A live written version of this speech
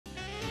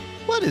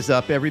What is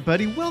up,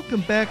 everybody? Welcome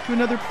back to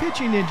another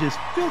Pitching Ninja's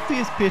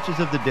Filthiest Pitches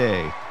of the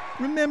Day.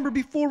 Remember,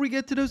 before we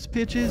get to those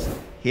pitches,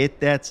 hit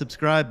that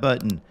subscribe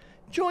button.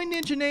 Join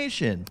Ninja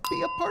Nation.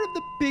 Be a part of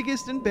the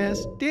biggest and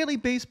best daily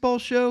baseball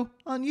show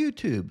on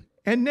YouTube.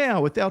 And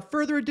now, without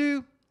further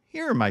ado,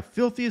 here are my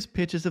Filthiest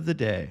Pitches of the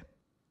Day.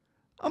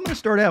 I'm going to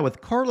start out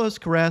with Carlos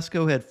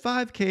Carrasco, who had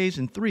 5 Ks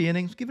in 3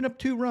 innings, giving up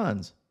 2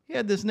 runs. He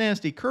had this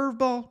nasty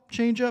curveball,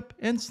 changeup,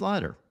 and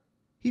slider.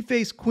 He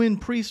faced Quinn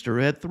Priester, who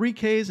had 3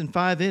 Ks in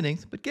 5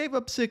 innings, but gave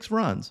up 6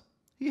 runs.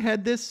 He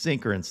had this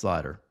sinker and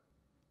slider.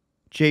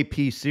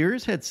 J.P.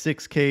 Sears had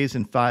 6 Ks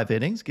in 5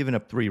 innings, giving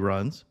up 3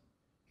 runs.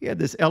 He had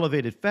this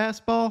elevated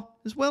fastball,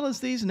 as well as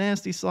these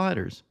nasty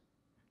sliders.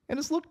 And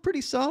has looked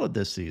pretty solid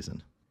this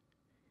season.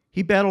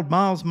 He battled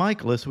Miles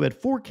Michaelis, who had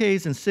 4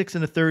 Ks in 6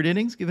 1/3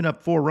 innings, giving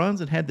up 4 runs,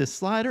 and had this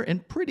slider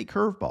and pretty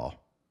curveball.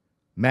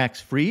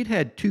 Max Fried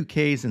had 2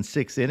 Ks in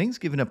 6 innings,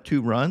 giving up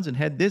 2 runs, and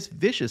had this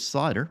vicious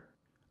slider.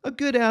 A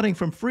good outing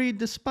from Fried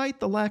despite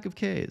the lack of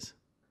Ks.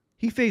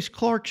 He faced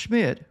Clark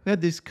Schmidt, who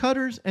had these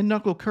cutters and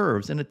knuckle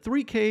curves and had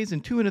 3 Ks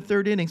in 2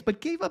 1/3 innings, but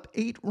gave up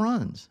 8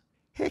 runs.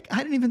 Heck,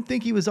 I didn't even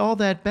think he was all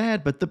that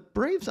bad, but the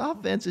Braves'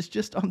 offense is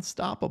just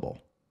unstoppable.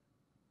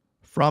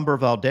 Framber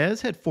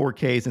Valdez had 4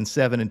 Ks in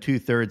 7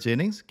 2/3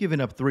 innings,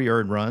 giving up 3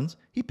 earned runs.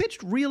 He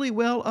pitched really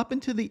well up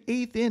into the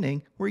 8th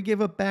inning, where he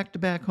gave up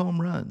back-to-back home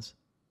runs.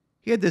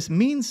 He had this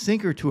mean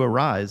sinker to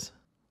Arise,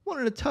 one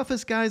of the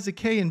toughest guys to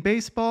K in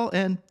baseball,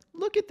 and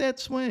look at that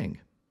swing.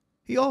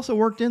 He also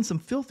worked in some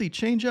filthy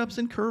changeups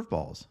and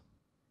curveballs.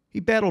 He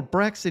battled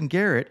Braxton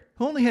Garrett,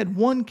 who only had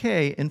 1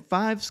 K in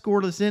 5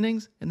 scoreless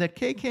innings, and that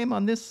K came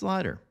on this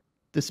slider.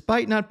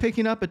 Despite not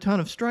picking up a ton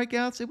of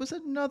strikeouts, it was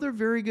another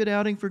very good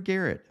outing for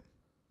Garrett.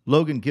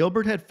 Logan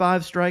Gilbert had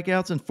 5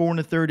 strikeouts in 4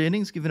 1/3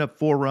 innings, giving up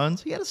 4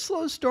 runs. He had a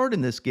slow start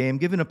in this game,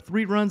 giving up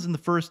 3 runs in the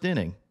first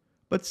inning,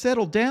 but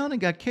settled down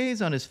and got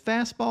Ks on his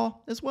fastball,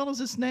 as well as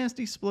his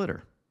nasty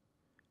splitter.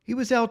 He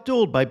was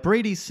outdueled by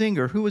Brady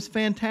Singer, who was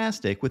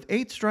fantastic, with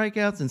 8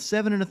 strikeouts in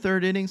 7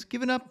 1/3 innings,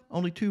 giving up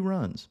only 2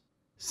 runs.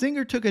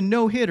 Singer took a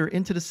no-hitter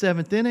into the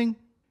 7th inning,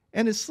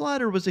 and his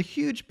slider was a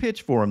huge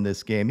pitch for him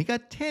this game. He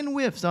got 10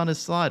 whiffs on his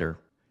slider.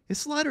 His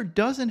slider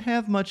doesn't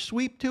have much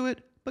sweep to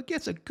it, but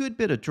gets a good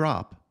bit of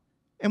drop.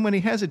 And when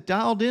he has it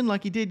dialed in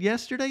like he did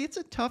yesterday, it's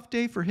a tough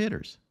day for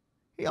hitters.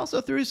 He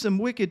also threw some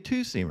wicked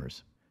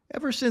two-seamers.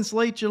 Ever since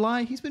late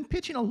July, he's been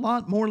pitching a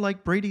lot more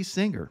like Brady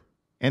Singer.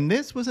 And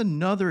this was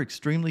another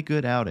extremely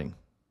good outing.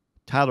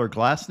 Tyler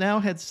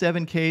Glasnow had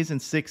 7 Ks in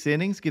 6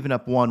 innings, giving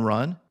up 1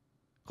 run.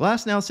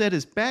 Glasnow said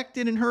his back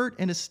didn't hurt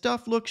and his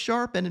stuff looked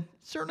sharp, and it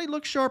certainly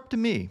looked sharp to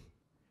me.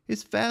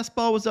 His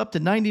fastball was up to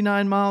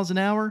 99 miles an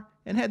hour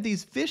and had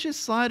these vicious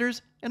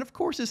sliders and, of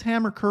course, his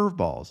hammer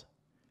curveballs.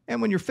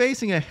 And when you're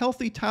facing a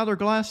healthy Tyler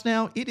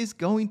Glasnow, it is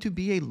going to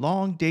be a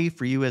long day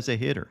for you as a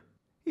hitter.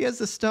 He has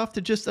the stuff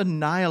to just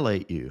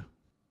annihilate you.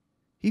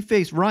 He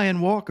faced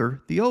Ryan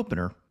Walker, the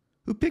opener,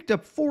 who picked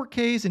up 4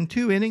 Ks in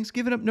 2 innings,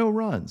 giving up no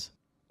runs.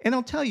 And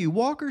I'll tell you,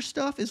 Walker's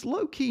stuff is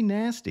low-key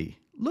nasty.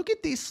 Look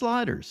at these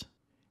sliders.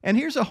 And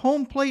here's a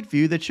home plate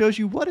view that shows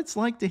you what it's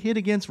like to hit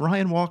against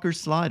Ryan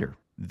Walker's slider.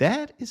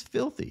 That is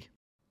filthy.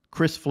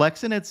 Chris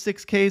Flexen had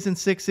 6 Ks in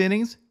 6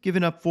 innings,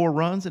 giving up 4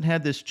 runs, and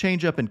had this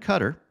changeup and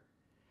cutter.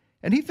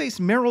 And he faced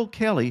Merrill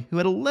Kelly, who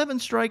had 11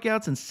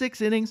 strikeouts in 6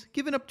 innings,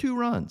 giving up 2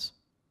 runs.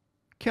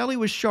 Kelly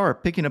was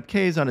sharp, picking up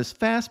Ks on his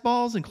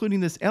fastballs,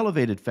 including this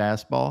elevated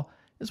fastball,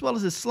 as well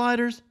as his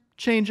sliders,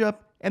 changeup,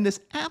 and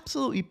this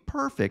absolutely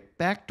perfect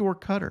backdoor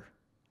cutter.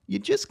 You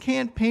just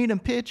can't paint a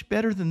pitch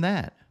better than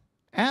that.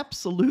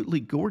 Absolutely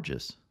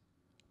gorgeous.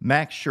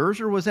 Max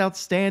Scherzer was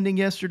outstanding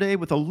yesterday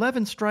with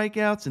 11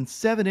 strikeouts in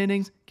 7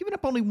 innings, giving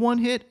up only 1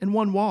 hit and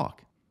 1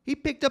 walk. He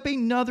picked up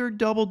another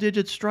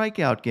double-digit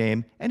strikeout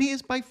game, and he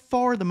is by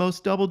far the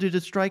most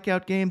double-digit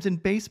strikeout games in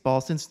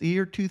baseball since the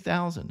year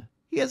 2000.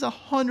 He has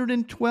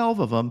 112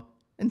 of them,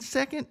 and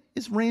second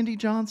is Randy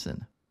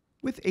Johnson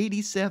with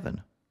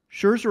 87.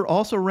 Scherzer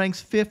also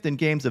ranks 5th in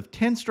games of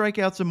 10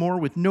 strikeouts or more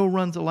with no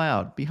runs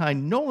allowed,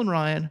 behind Nolan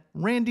Ryan,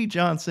 Randy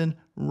Johnson,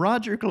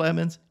 Roger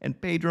Clemens, and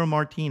Pedro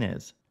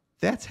Martinez.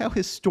 That's how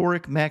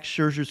historic Max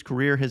Scherzer's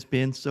career has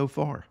been so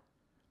far.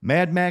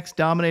 Mad Max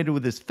dominated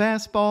with his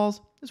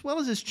fastballs, as well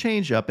as his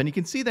changeup, and you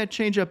can see that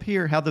changeup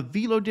here, how the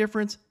velo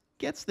difference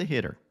gets the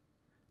hitter.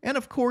 And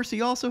of course,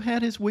 he also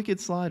had his wicked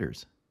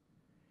sliders.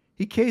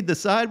 He K'd the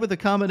side with a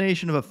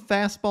combination of a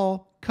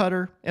fastball,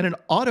 cutter, and an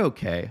auto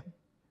K.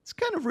 It's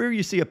kind of rare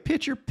you see a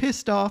pitcher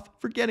pissed off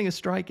for getting a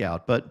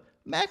strikeout, but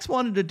Max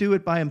wanted to do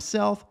it by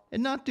himself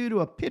and not due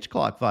to a pitch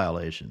clock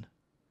violation.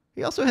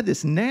 He also had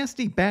this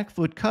nasty back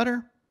foot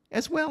cutter,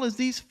 as well as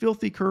these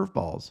filthy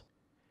curveballs.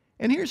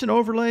 And here's an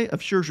overlay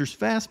of Scherzer's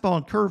fastball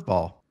and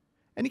curveball,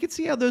 and you can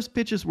see how those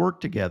pitches work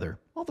together.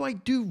 Although I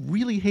do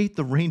really hate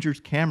the Rangers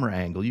camera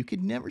angle. You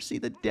could never see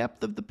the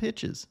depth of the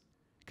pitches.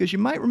 Because you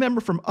might remember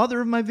from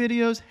other of my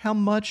videos how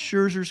much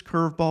Scherzer's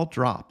curveball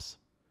drops.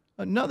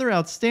 Another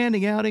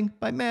outstanding outing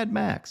by Mad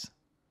Max.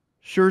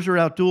 Scherzer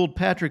outdueled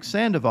Patrick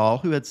Sandoval,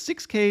 who had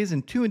 6 Ks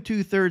in 2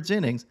 2/3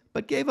 innings,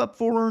 but gave up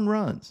 4 earned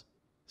runs.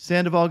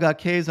 Sandoval got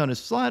Ks on his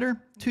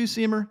slider,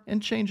 two-seamer,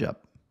 and changeup.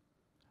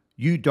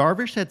 Yu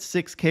Darvish had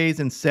 6 Ks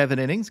in 7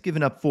 innings,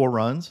 giving up 4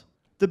 runs.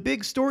 The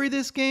big story of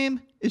this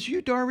game is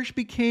Yu Darvish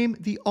became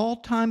the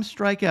all-time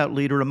strikeout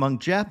leader among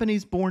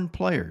Japanese-born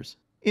players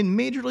in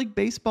Major League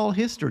Baseball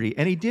history,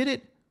 and he did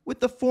it with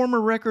the former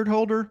record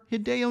holder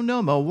Hideo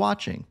Nomo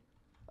watching.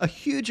 A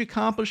huge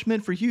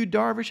accomplishment for Yu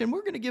Darvish, and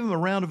we're going to give him a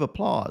round of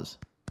applause.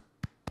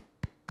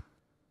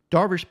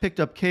 Darvish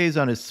picked up Ks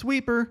on his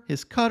sweeper,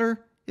 his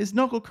cutter, his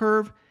knuckle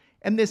curve,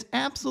 and this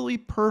absolutely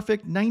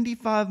perfect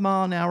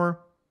 95-mile-an-hour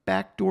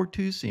backdoor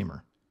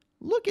two-seamer.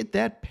 Look at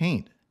that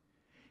paint.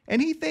 And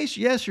he faced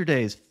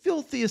yesterday's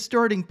filthiest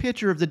starting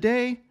pitcher of the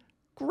day,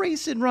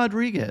 Grayson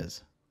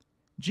Rodriguez.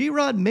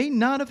 G-Rod may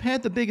not have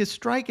had the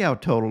biggest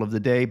strikeout total of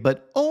the day,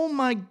 but oh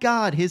my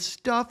God, his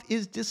stuff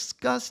is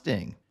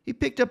disgusting. He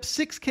picked up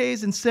 6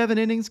 Ks in 7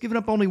 innings, giving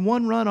up only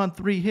 1 run on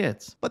 3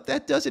 hits. But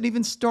that doesn't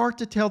even start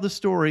to tell the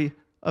story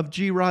of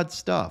G-Rod's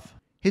stuff.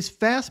 His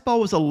fastball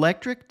was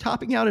electric,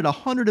 topping out at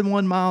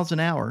 101 miles an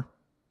hour.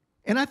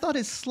 And I thought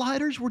his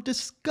sliders were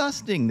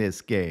disgusting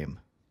this game.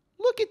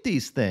 Look at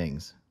these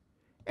things.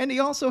 And he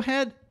also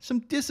had some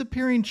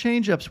disappearing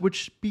changeups,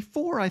 which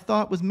before I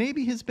thought was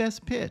maybe his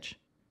best pitch.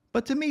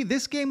 But to me,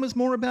 this game was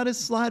more about his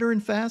slider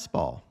and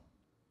fastball.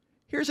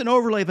 Here's an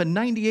overlay of a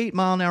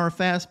 98-mile-an-hour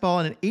fastball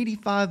and an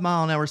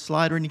 85-mile-an-hour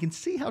slider, and you can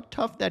see how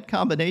tough that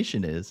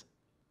combination is.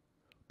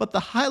 But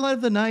the highlight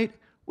of the night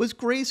was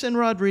Grayson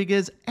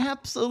Rodriguez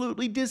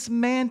absolutely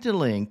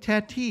dismantling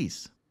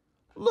Tatis.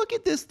 Look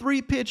at this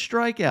 3-pitch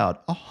strikeout,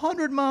 a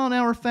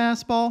 100-mile-an-hour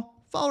fastball,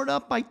 followed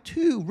up by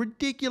 2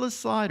 ridiculous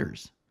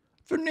sliders.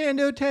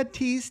 Fernando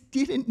Tatis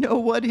didn't know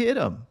what hit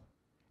him.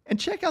 And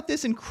check out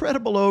this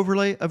incredible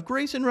overlay of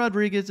Grayson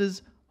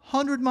Rodriguez's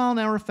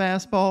 100-mile-an-hour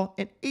fastball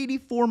and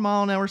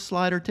 84-mile-an-hour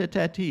slider to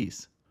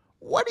Tatis.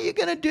 What are you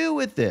going to do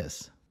with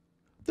this?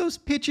 Those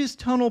pitches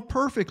tunnel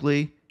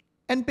perfectly,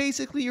 and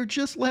basically you're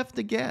just left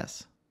to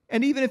guess.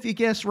 And even if you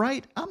guess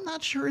right, I'm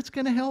not sure it's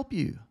going to help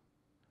you.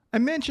 I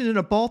mentioned in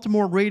a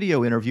Baltimore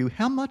radio interview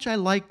how much I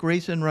like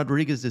Grayson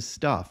Rodriguez's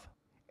stuff.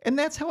 And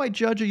that's how I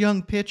judge a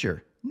young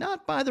pitcher.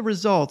 Not by the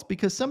results,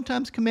 because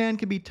sometimes command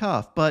can be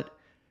tough, but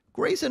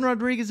Grayson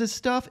Rodriguez's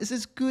stuff is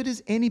as good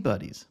as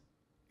anybody's.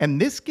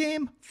 And this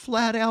game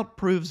flat out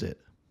proves it.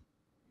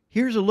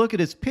 Here's a look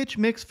at his pitch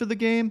mix for the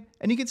game,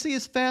 and you can see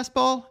his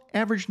fastball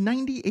averaged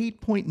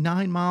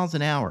 98.9 miles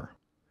an hour.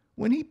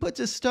 When he puts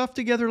his stuff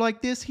together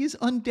like this, he's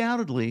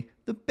undoubtedly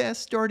the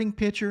best starting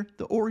pitcher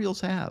the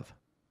Orioles have.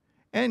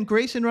 And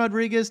Grayson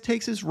Rodriguez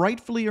takes his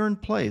rightfully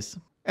earned place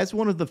as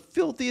one of the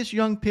filthiest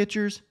young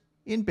pitchers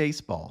in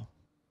baseball.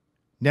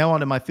 Now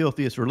on to my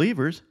filthiest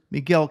relievers.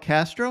 Miguel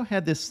Castro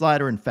had this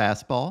slider and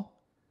fastball.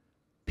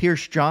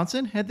 Pierce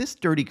Johnson had this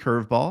dirty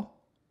curveball.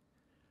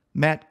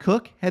 Matt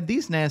Cook had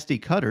these nasty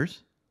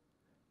cutters.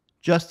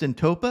 Justin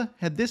Topa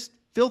had this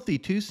filthy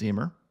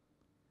two-seamer.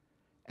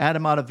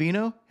 Adam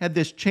Ottavino had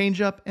this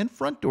changeup and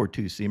front door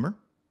two-seamer.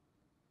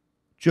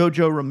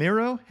 Jojo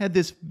Romero had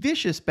this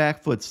vicious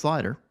back foot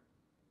slider.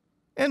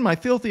 And my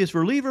filthiest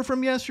reliever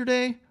from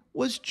yesterday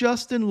was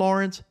Justin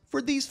Lawrence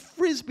for these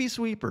frisbee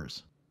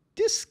sweepers.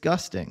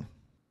 Disgusting.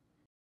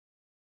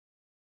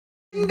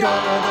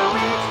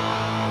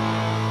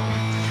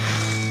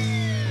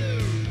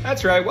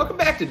 That's right, welcome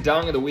back to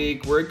Dong of the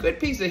Week, where a good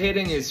piece of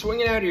hitting is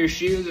swinging out of your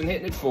shoes and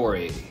hitting it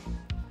 480.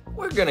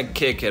 We're gonna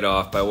kick it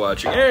off by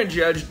watching Aaron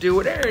Judge do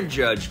what Aaron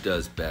Judge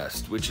does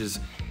best, which is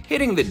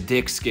hitting the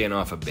dick skin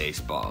off of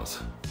baseballs.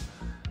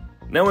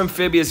 No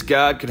amphibious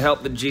god could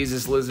help the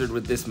Jesus Lizard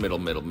with this middle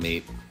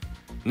meat.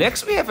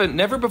 Next, we have a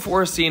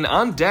never-before-seen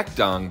on-deck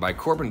dong by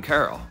Corbin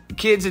Carroll.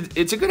 Kids,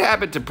 it's a good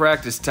habit to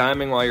practice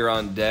timing while you're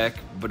on deck,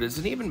 but it's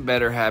an even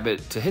better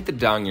habit to hit the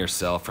dong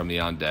yourself from the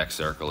on-deck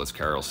circle, as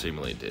Carroll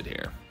seemingly did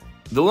here.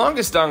 The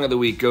longest dong of the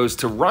week goes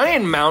to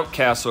Ryan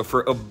Mountcastle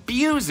for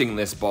abusing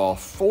this ball,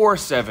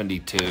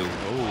 472. Ooh.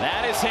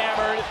 That is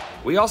hammered.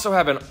 We also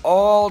have an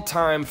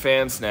all-time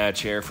fan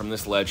snatch here from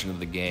this legend of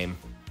the game.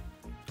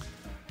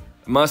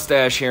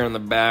 Mustache hair in the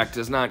back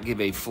does not give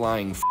a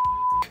flying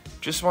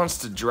just wants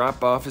to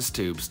drop off his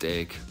tube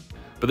steak.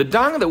 But the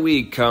dong of the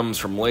week comes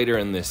from later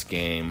in this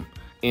game,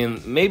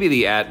 in maybe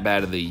the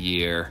at-bat of the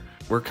year,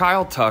 where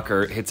Kyle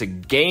Tucker hits a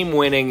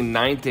game-winning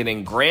 9th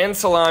inning grand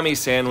salami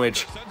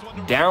sandwich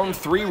down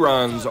 3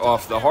 runs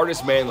off the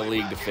hardest man in the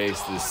league to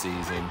face this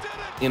season,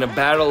 in a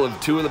battle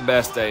of 2 of the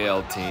best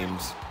AL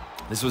teams.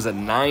 This was a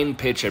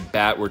 9-pitch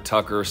at-bat where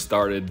Tucker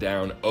started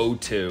down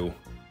 0-2.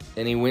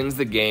 And he wins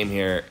the game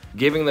here,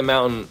 giving the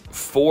Mountain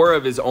 4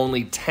 of his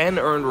only 10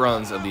 earned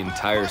runs of the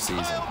entire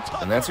season.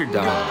 And that's your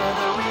dong.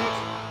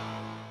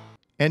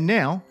 And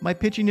now, my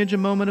Pitching Ninja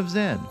moment of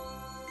zen.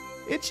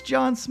 It's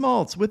John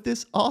Smoltz with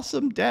this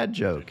awesome dad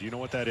joke. Do you know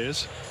what that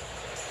is?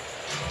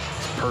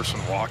 It's a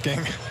person walking.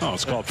 Oh,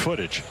 it's called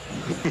footage.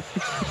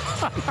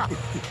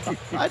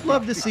 I'd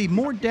love to see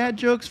more dad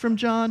jokes from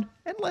John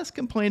and less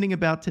complaining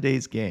about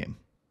today's game.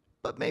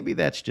 But maybe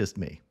that's just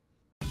me.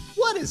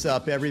 What is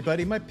up,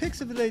 everybody? My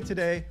picks of the day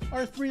today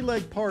are a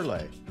 3-leg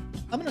parlay.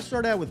 I'm going to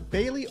start out with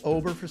Bailey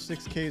Ober for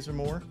 6 Ks or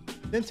more,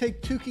 Then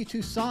take Touki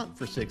Toussaint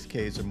for 6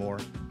 Ks or more,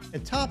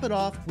 and top it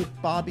off with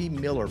Bobby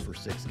Miller for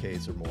 6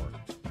 Ks or more.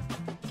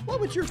 What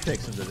would your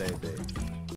picks of the day be?